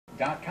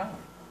measles.com.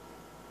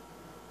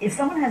 If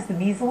someone has the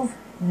measles,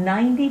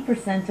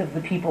 90% of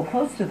the people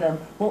close to them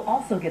will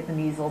also get the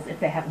measles if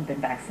they haven't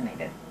been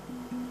vaccinated.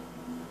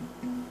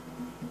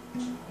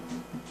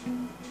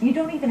 You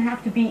don't even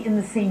have to be in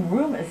the same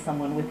room as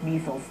someone with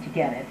measles to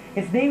get it.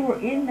 If they were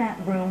in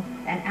that room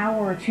an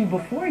hour or two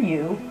before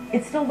you,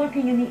 it's still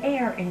lurking in the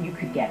air and you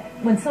could get it.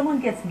 When someone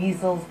gets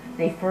measles,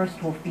 they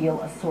first will feel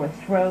a sore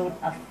throat,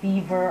 a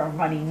fever, a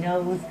runny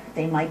nose.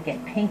 They might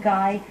get pink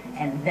eye,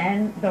 and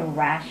then the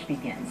rash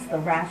begins. The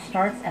rash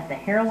starts at the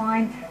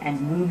hairline and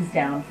moves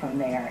down from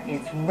there.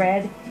 It's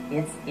red,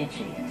 it's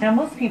itchy. Now,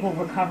 most people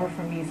recover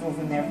from measles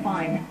and they're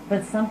fine,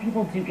 but some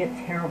people do get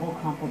terrible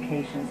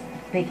complications.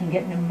 They can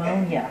get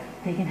pneumonia,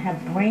 they can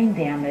have brain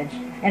damage,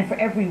 and for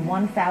every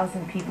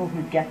 1,000 people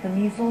who get the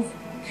measles,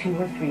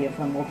 2 or 3 of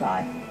them will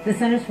die. The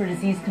Centers for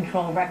Disease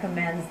Control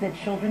recommends that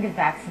children get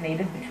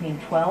vaccinated between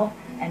 12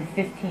 and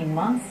 15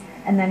 months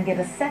and then get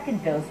a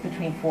second dose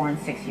between 4 and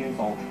 6 years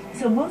old.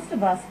 So most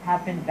of us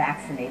have been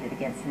vaccinated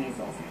against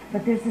measles,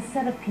 but there's a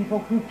set of people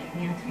who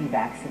can't be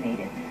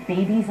vaccinated.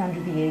 Babies under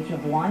the age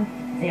of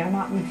 1, they're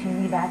not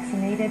routinely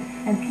vaccinated,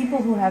 and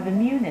people who have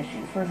immune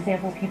issues, for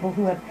example, people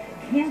who have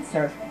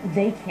cancer,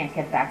 they can't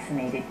get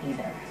vaccinated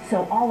either.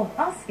 So all of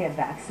us get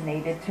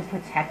vaccinated to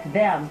protect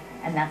them,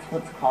 and that's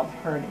what's called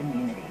herd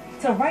immunity.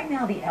 So right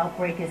now the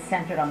outbreak is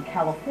centered on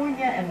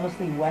California and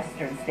mostly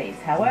western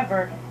states.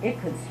 However, it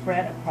could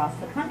spread across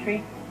the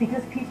country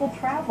because people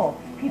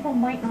travel. People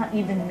might not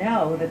even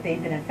know that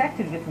they've been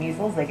infected with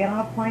measles. They get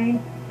on a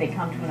plane, they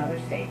come to another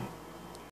state.